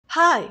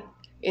Hi!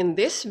 In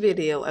this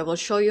video, I will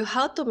show you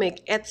how to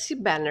make Etsy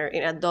banner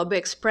in Adobe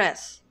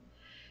Express.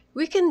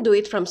 We can do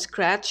it from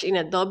scratch in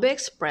Adobe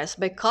Express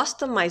by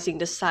customizing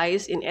the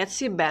size in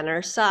Etsy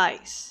banner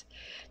size.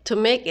 To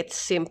make it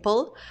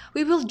simple,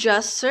 we will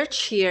just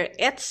search here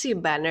Etsy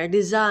banner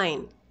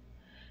design.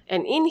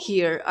 And in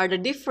here are the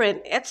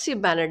different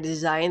Etsy banner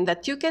design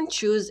that you can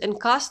choose and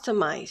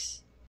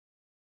customize.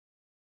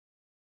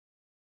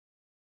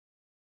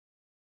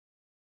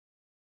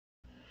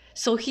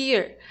 So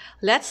here,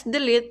 let's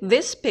delete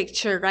this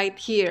picture right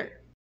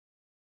here.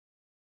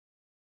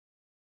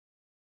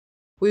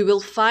 We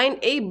will find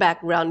a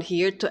background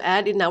here to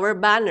add in our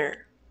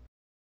banner.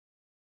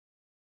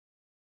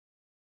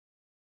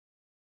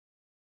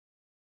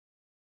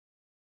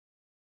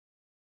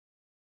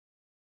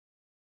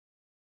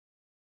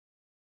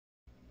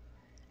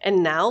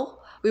 And now,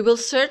 we will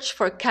search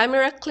for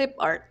camera clip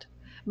art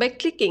by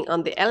clicking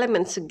on the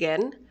elements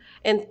again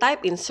and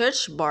type in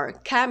search bar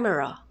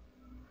camera.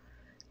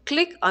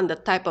 Click on the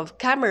type of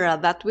camera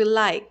that we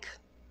like.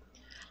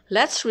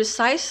 Let's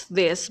resize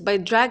this by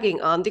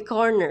dragging on the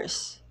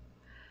corners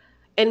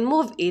and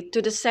move it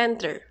to the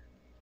center.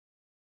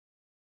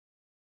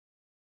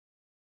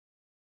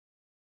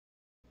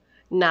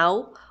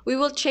 Now, we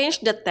will change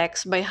the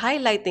text by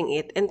highlighting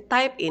it and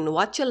type in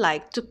what you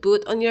like to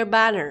put on your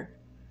banner.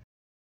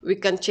 We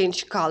can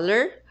change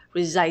color,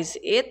 resize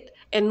it,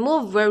 and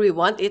move where we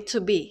want it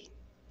to be.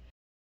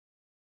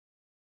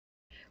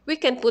 We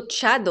can put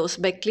shadows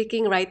by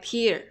clicking right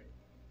here.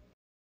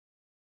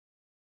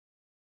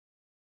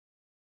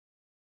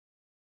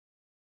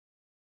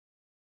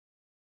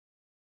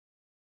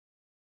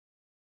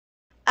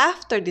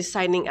 After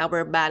designing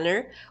our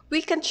banner,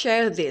 we can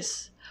share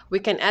this. We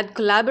can add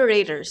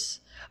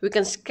collaborators. We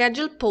can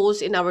schedule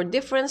posts in our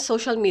different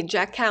social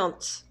media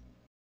accounts.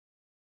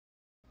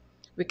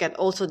 We can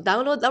also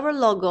download our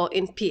logo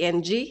in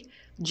PNG,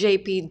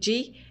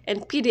 JPG,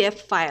 and PDF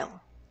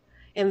file.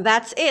 And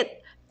that's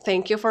it.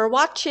 Thank you for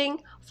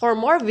watching. For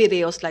more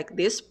videos like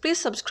this, please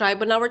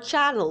subscribe on our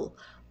channel.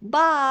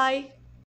 Bye!